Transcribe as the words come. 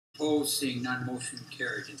Opposed, seeing none, motion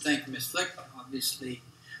carried. And thank you, Ms. Flick. Obviously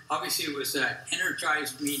it was an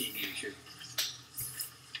energized meeting, usually.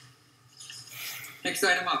 Next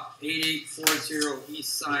item up, 8840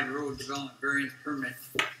 East Side Road Development Variance Permit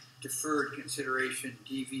Deferred Consideration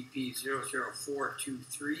DVP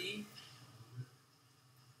 00423.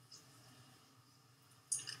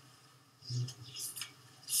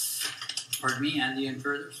 Pardon me, Andy and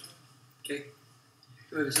furthers. Okay.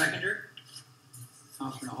 Do we have a seconder?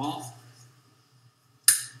 Councilor Hall.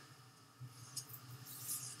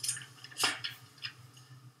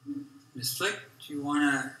 Ms. Flick, do you want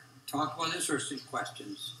to talk about this or see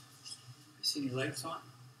questions? I see any lights on?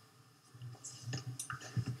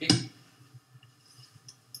 Okay.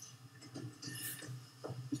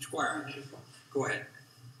 Mr. Squire, go ahead.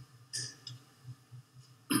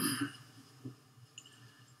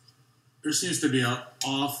 There seems to be an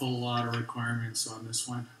awful lot of requirements on this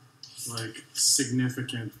one, like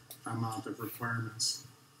significant amount of requirements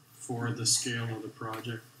for the scale of the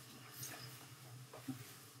project.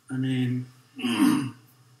 I mean,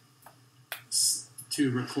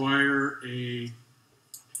 to require a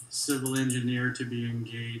civil engineer to be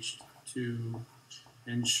engaged to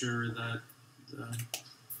ensure that the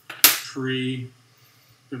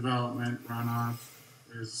pre-development runoff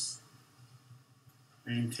is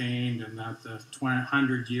maintained and that the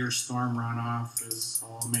 100-year storm runoff is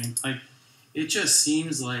all maintained. Like, it just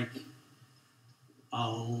seems like a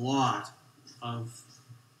lot of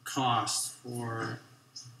cost for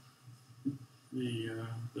the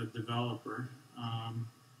developer,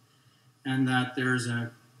 and that there's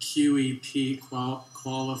a QEP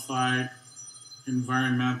qualified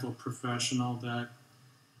environmental professional that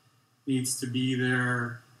needs to be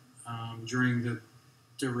there during the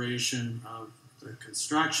duration of the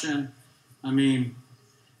construction. I mean,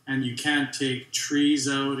 and you can't take trees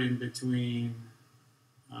out in between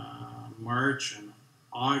March and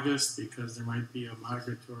August because there might be a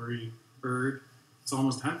migratory bird. It's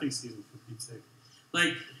almost hunting season, for Pete's sake.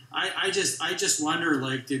 Like, I just wonder,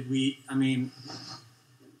 like, did we, I mean,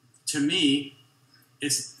 to me,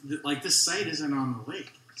 it's like this site isn't on the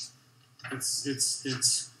lake.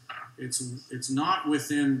 It's not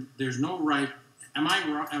within, there's no right, am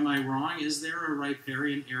I wrong? Is there a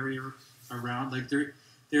riparian area around? Like,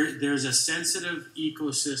 there's a sensitive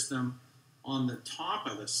ecosystem on the top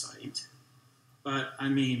of the site, but I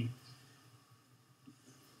mean,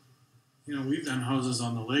 you know, we've done houses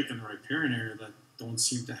on the lake in the riparian area that don't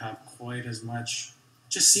seem to have quite as much.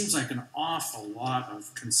 It just seems like an awful lot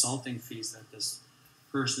of consulting fees that this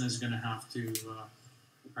person is going to have to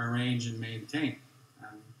arrange and maintain.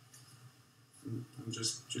 And I'm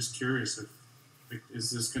just curious if, like,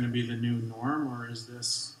 is this going to be the new norm, or is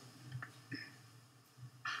this?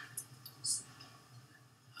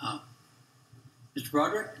 Mr.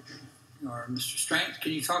 Broderick or Mr. Strength,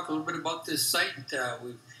 can you talk a little bit about this site?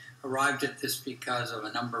 We've arrived at this because of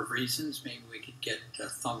a number of reasons. Maybe we could get a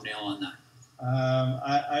thumbnail on that.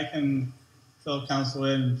 I can fill council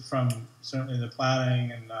in from certainly the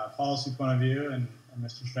planning and policy point of view, and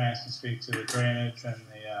Mr. Strang's can speak to the drainage and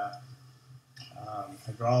the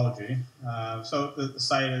hydrology. So the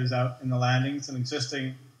site is out in the landing. It's an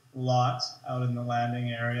existing lot out in the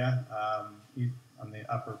landing area on the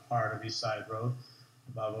upper part of East Side Road,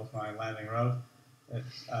 above Oakmont Landing Road.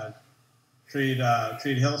 It's treed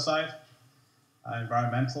hillside.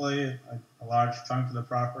 Environmentally, a large chunk of the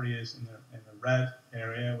property is in the red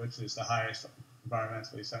area, which is the highest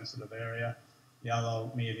environmentally sensitive area.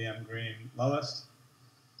 Yellow, medium, green, lowest.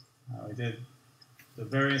 The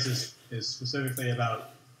variance is specifically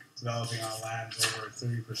about developing on lands over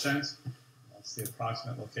 30%. That's the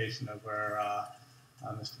approximate location of where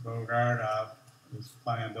Mr. Bogard is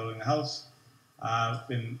planning on building the house. I've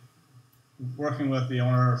been working with the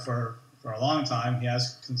owner for a long time. He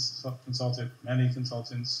has consulted many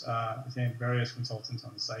consultants, retained various consultants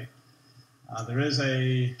on the site. There is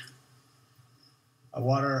a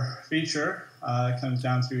water feature that comes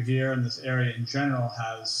down through here, and this area in general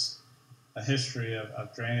has a history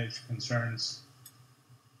of drainage concerns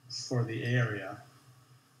for the area,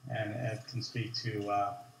 and Ed can speak to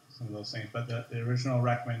some of those things. But the original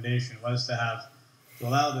recommendation was to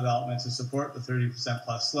allow development to support the 30%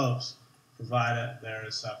 plus slopes, provided there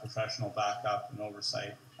is professional backup and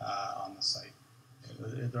oversight on the site.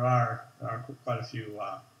 There are quite a few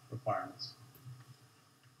requirements.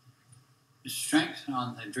 Mr. Strength,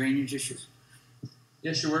 on the drainage issues?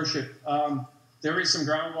 Yes, Your Worship. There is some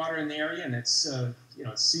groundwater in the area, and it's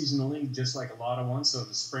it's seasonally just like a lot of ones. So in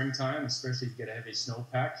the springtime, especially if you get a heavy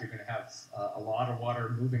snowpack, you're going to have a lot of water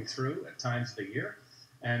moving through at times of the year.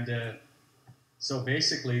 And So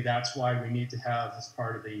basically, that's why we need to have, as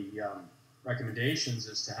part of the recommendations,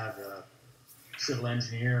 is to have a civil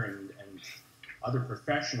engineer and other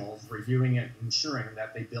professionals reviewing it, ensuring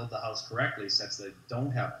that they build the house correctly, such that they don't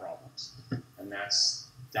have problems. And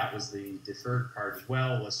that was the deferred part as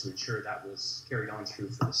well, was to ensure that was carried on through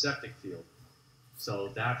for the septic field. So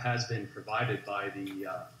that has been provided by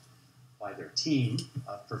their team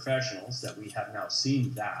of professionals, that we have now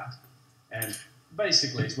seen that. And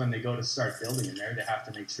basically, it's when they go to start building in there, they have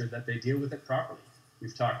to make sure that they deal with it properly.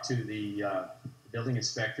 We've talked to the building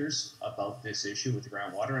inspectors about this issue with the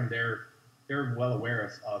groundwater, and they're well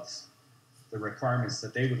aware of the requirements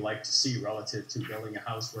that they would like to see relative to building a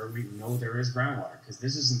house where we know there is groundwater, because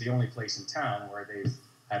this isn't the only place in town where they've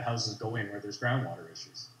had houses go in where there's groundwater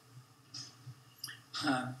issues.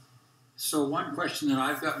 So one question that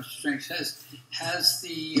I've got, Mr. Strength, has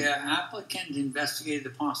the applicant investigated the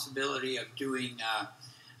possibility of doing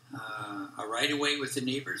a right-of-way with the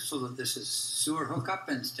neighbors so that this is sewer hookup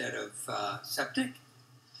instead of septic?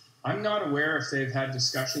 I'm not aware if they've had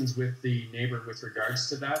discussions with the neighbor with regards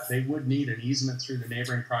to that. They would need an easement through the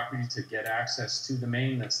neighboring property to get access to the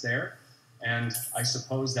main that's there. And I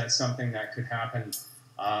suppose that's something that could happen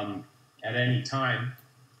at any time.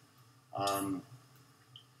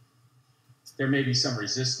 There may be some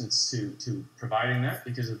resistance to providing that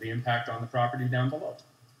because of the impact on the property down below.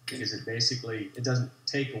 Because it doesn't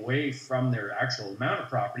take away from their actual amount of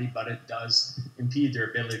property, but it does impede their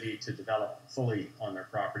ability to develop fully on their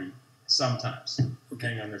property sometimes,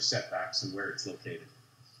 depending on their setbacks and where it's located.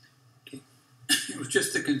 Okay. It was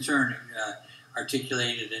just a concern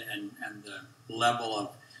articulated and the level of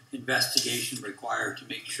investigation required to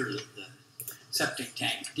make sure that the septic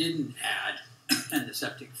tank didn't add, and the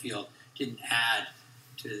septic field didn't add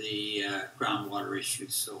to the groundwater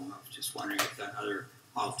issues. So I was just wondering if that other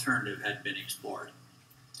alternative had been explored.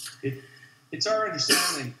 It's our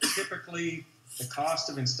understanding typically the cost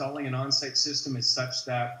of installing an on-site system is such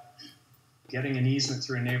that getting an easement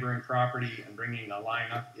through a neighboring property and bringing a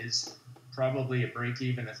line up is probably a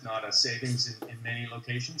break-even, if not a savings in many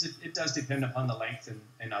locations. It does depend upon the length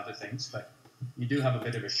and other things, but you do have a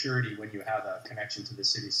bit of a surety when you have a connection to the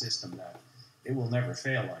city system that it will never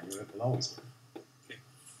fail on you. It will always work. Okay,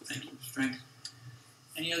 thank you, Mr. Strength.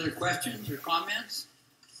 Any other questions or comments?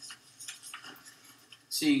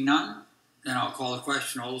 Seeing none, then I'll call the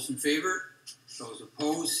question. All those in favor? Those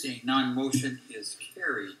opposed? Seeing none, motion is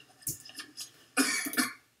carried.